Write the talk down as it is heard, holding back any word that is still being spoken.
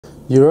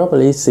You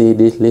probably see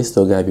this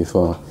little guy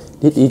before.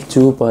 This is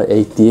 2.8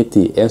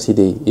 TFT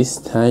LCD. It's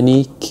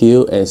tiny,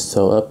 cute, and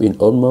show up in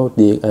almost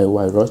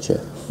DIY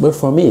Roger. But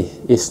for me,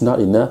 it's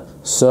not enough.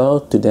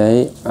 So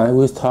today I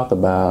will talk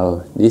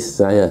about this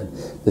giant,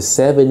 the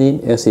 7-inch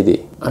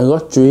LCD. I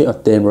got 3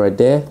 of them right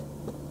there.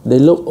 They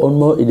look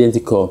almost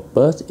identical,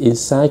 but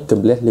inside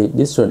completely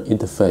different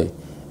interface.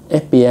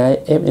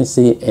 SPI,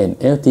 FMC, and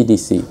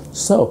LTDC.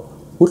 So,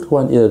 which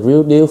one is the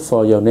real deal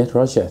for your net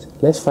project?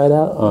 Let's find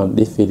out on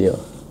this video.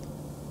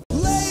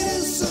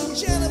 Ladies and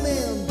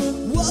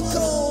gentlemen,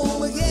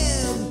 welcome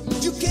again.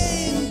 You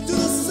came to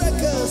the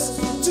circus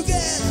to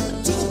get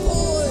to the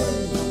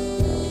point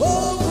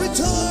of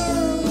return.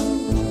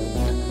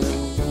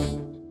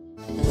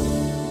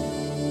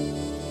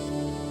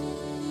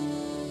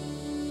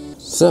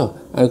 So,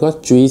 I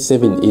got 3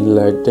 7-inch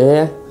right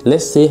there.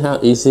 Let's see how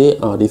easy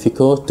or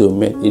difficult to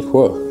make it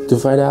work. To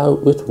find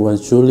out which one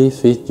truly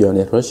fits your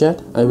net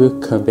project, I will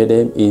compare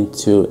them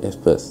into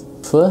experts.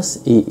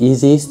 First is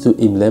easy to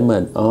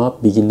implement or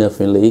beginner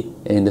friendly,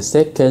 and the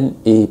second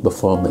is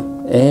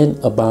performance. And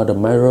about the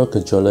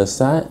microcontroller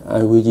side,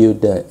 I will use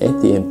the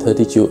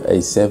STM32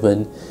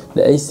 A7.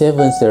 The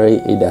A7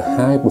 series is the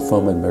high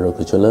performance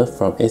microcontroller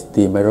from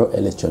ST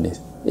Microelectronics.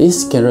 It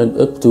can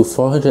run up to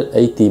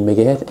 480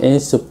 MHz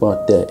and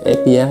support the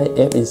SPI,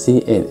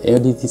 FMC, and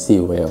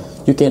LTDC well.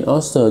 You can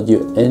also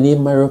use any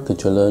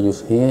microcontroller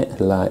used here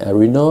like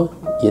Arduino,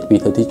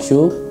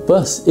 STM32.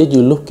 But if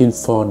you're looking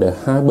for the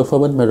high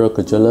performance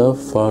microcontroller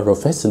for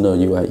professional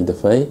UI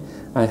interface,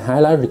 I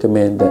highly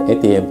recommend the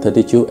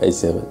STM32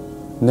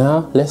 A7.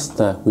 Now let's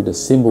start with the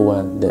simple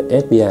one, the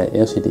SPI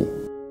LCD.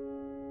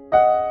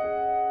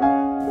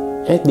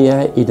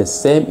 SPI is the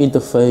same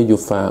interface you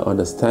find on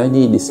the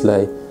tiny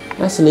display.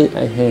 Actually,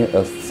 I have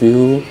a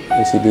few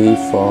LCD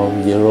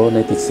from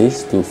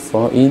 0.96 to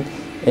 4 inch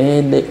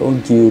and they all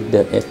use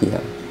the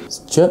SPI.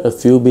 Just a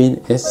few pins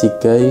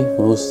SCK,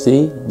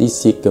 MOSI,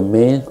 DC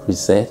command,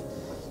 reset.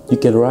 You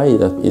can write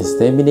it up in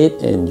 10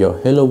 minutes and your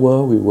hello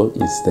world will work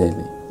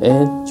instantly.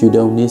 And you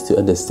don't need to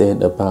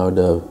understand about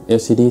the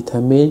LCD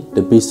timing,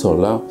 the bit so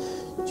loud.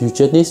 You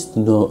just need to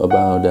know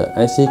about the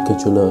IC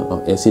controller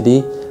of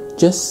LCD.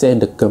 Just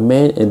send the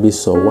command and be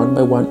so one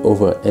by one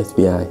over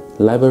SPI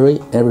library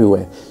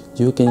everywhere.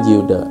 You can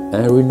use the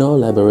Arduino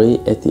library,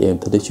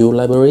 STM32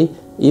 library,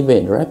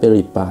 even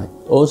Raspberry Pi,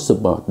 all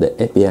support the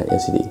SPI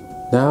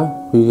LCD.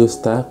 Now we will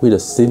start with a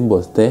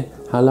simple test.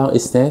 How long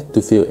it takes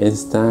to fill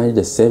inside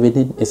the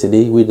 7-inch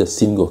LCD with a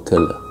single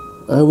color.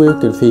 I will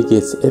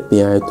configure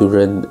SPI to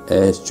run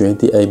at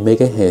 28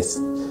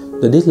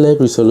 MHz. The display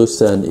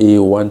resolution is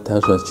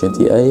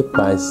 1028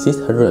 by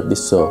 600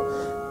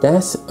 pixels.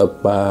 That's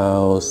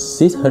about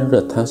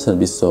 600,000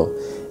 pixels,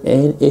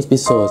 and each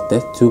pixel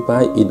takes 2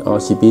 bytes in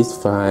RGB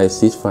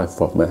 565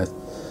 format.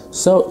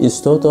 So in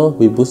total,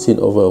 we boosting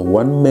over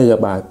 1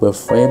 MB per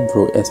frame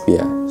through SPI.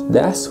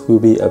 That will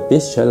be a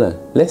big challenge.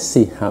 Let's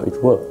see how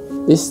it works.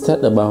 It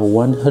takes about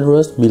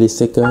 100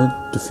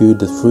 milliseconds to fill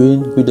the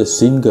screen with a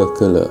single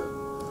color.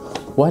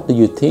 What do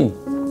you think?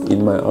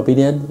 In my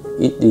opinion,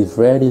 it is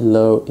very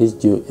low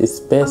if you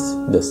expect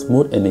the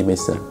smooth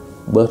animation.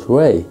 But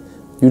wait,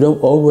 you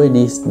don't always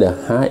need the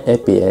high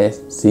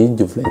FPS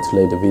since you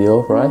translate the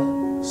video, right?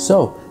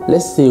 So,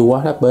 let's see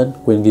what happens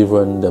when we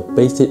run the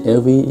basic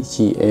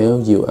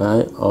LVGL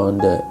UI on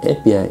the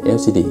SPI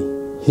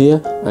LCD. Here,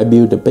 I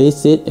build the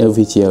basic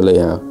LVGL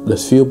layout. The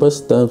few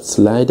button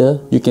slider,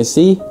 you can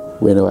see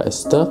whenever I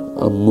stop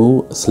or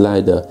move a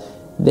slider,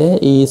 there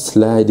is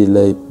slight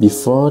delay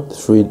before the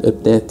screen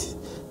update.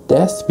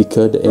 That's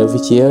because the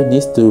LVGL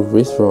needs to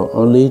restore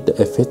only the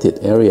affected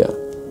area.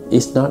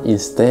 It's not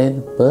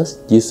instant but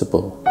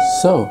usable.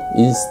 So,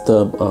 in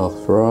terms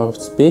of raw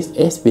speed,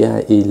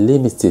 SPI is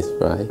limited,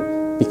 right?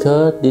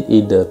 Because this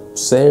is the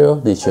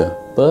zero nature.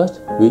 But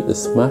with the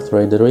smart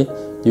rendering,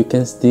 you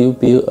can still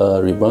build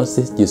a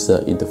responsive user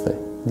interface.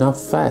 Not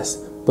fast,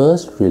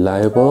 but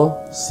reliable,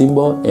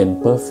 simple,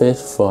 and perfect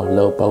for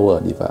low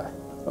power device.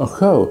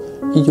 Although,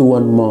 if you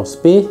want more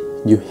speed,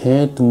 you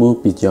have to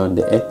move beyond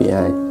the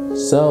SPI.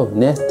 So,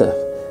 next up,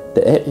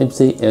 the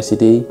FMC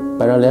LCD,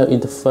 parallel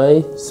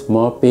interface,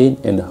 small pin,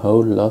 and a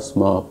whole lot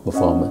more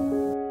performance.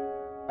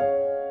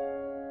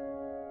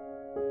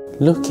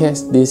 Look at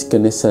this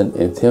connection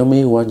and tell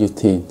me what you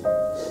think.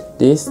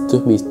 This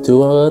took me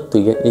 2 hours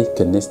to get it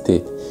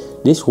connected.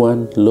 This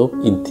one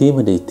looked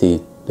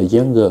intimidating, the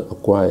younger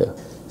acquired.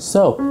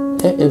 So,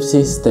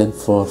 FMC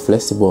stands for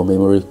Flexible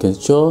Memory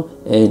Control,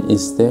 and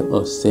instead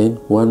of sending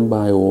 1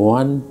 by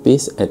 1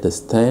 bits at a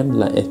time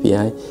like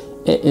SPI,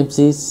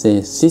 FMC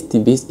sends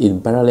 60 bits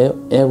in parallel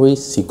every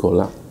single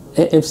lap.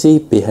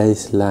 FMC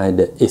behaves like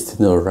the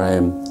external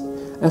RAM.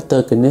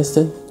 After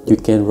connection, you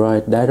can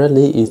write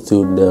directly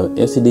into the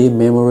LCD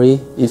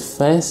memory. It's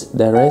fast,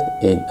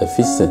 direct, and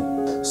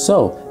efficient.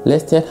 So,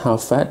 let's test how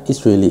fast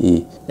it really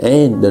is.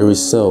 And the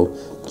result,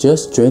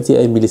 just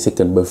 28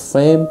 milliseconds per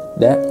frame,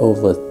 that's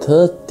over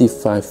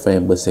 35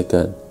 frames per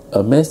second.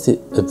 A massive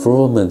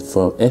improvement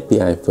from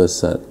SPI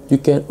version. You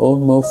can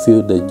almost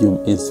feel the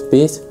zoom in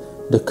speed.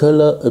 The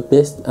color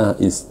best are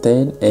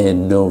instant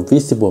and no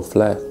visible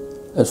flash.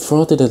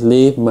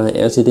 Unfortunately, my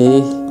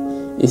LCD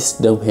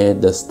don't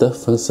have the stop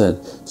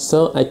function,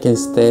 so I can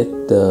state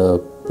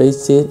the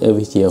basic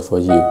LVGL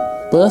for you.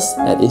 But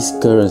at its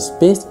current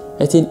speed,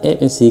 I think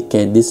FMC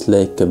can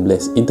display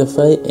complex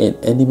interface and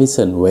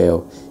animation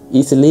well,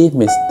 easily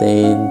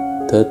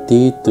maintain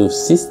 30 to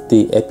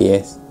 60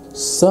 FPS.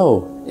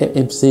 So,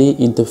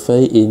 FMC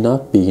interface is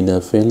not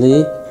beginner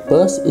friendly,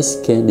 but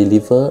it can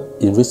deliver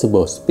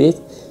invisible speed.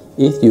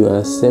 If you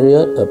are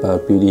serious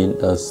about building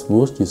a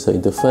smooth user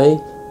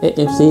interface,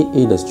 FMC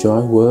is the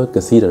choice worth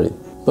considering.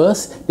 But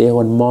there is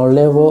one more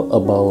level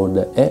about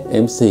the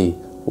FMC,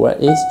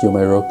 whereas your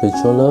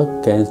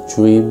microcontroller can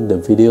stream the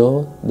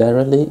video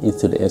directly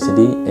into the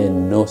LCD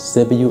and no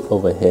CPU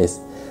overhead.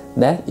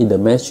 That is the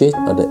magic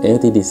of the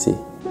LTDC.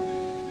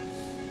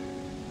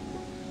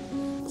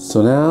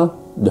 So now,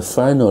 the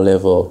final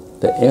level,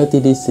 the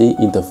LTDC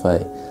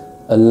interface.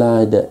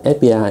 Unlike the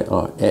API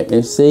or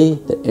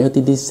FMC, the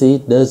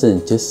LTDC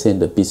doesn't just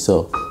send the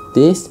pixel.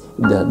 This is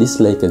the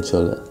display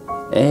controller,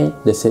 and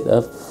the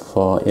setup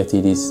for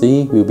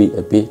LTDC will be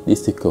a bit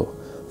difficult.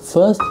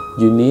 First,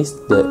 you need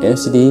the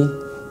LCD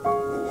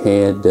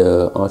have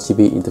the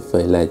RGB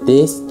interface like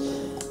this,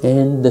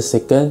 and the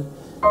second,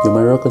 your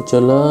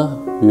microcontroller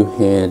will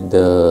have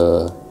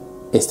the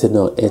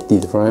external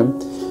SDRAM.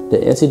 The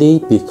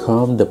LCD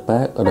becomes the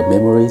part of the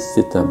memory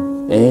system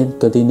and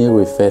continue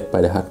refreshed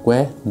by the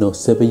hardware, no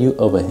CPU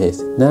overhead.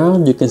 Now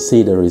you can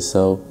see the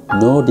result,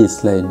 no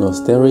display, no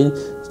steering,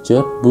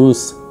 just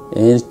boost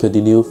and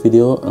continue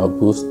video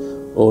output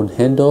all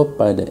handled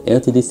by the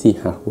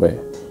LTDC hardware.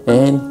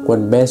 And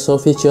one special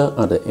feature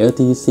of the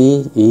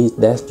LTDC is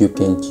that you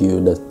can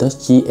use the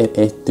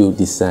TouchGFX to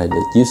design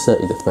the user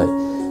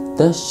interface.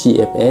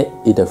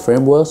 TouchGFX is the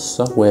framework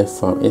software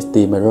from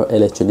ST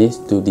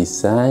Microelectronics to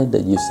design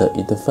the user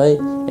interface,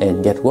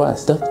 and guess what?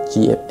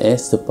 TouchGFX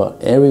supports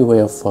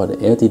everywhere for the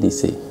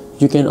LTDC.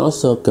 You can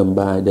also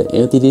combine the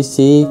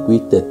LTDC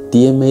with the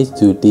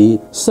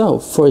DMA2D. So,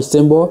 for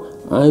example,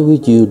 I will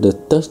use the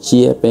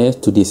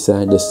TouchGFX to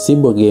design the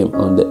symbol game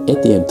on the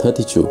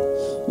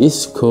STM32.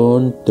 It's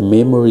called the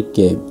memory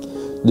game.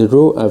 The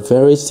rules are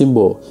very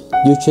simple.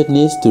 You just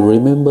need to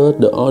remember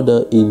the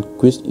order in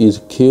which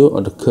is queue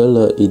or the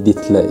color is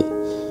displayed.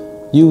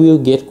 You will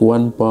get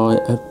 1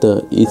 point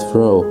after each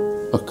row.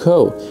 Of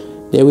course,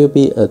 there will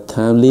be a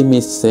time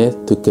limit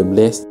set to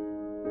complete.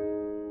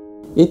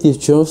 If you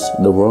choose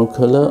the wrong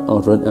color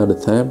or run out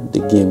of time, the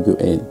game will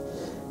end.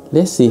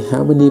 Let's see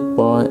how many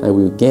points I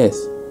will get.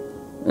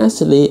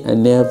 Actually, I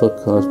never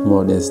got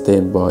more than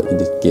 10 points in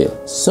this game.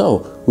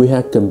 So, we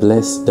have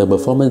completed the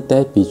performance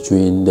test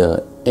between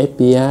the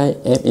API,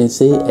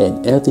 FMC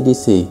and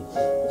LTDC.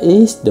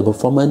 If the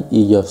performance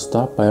is your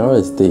top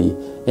priority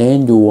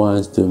and you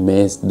want to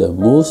make the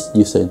most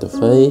user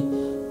interface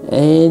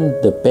and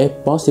the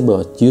best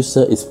possible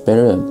user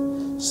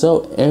experience,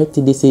 so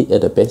LTDC is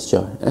the best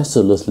choice,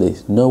 absolutely,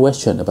 no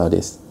question about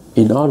this.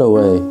 In other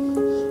words,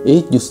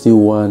 if you still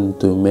want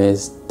to make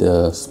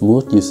the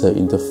smooth user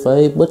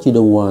interface but you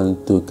don't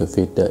want to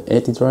configure the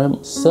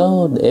SDRAM,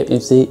 so the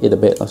FMC is the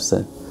best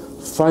option.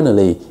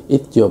 Finally,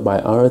 if your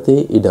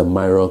priority is the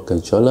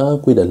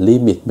microcontroller with a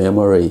limited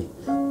memory,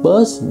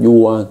 but you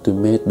want to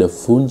make the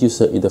full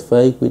user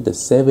interface with the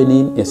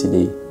 7-inch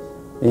LCD,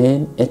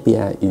 and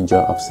API is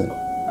your option.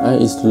 I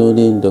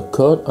included the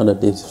code on the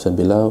description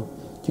below.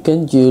 You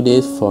can use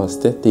this for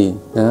testing.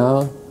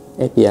 Now,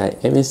 API,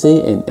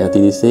 FMC and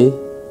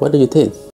LTDC, what do you think?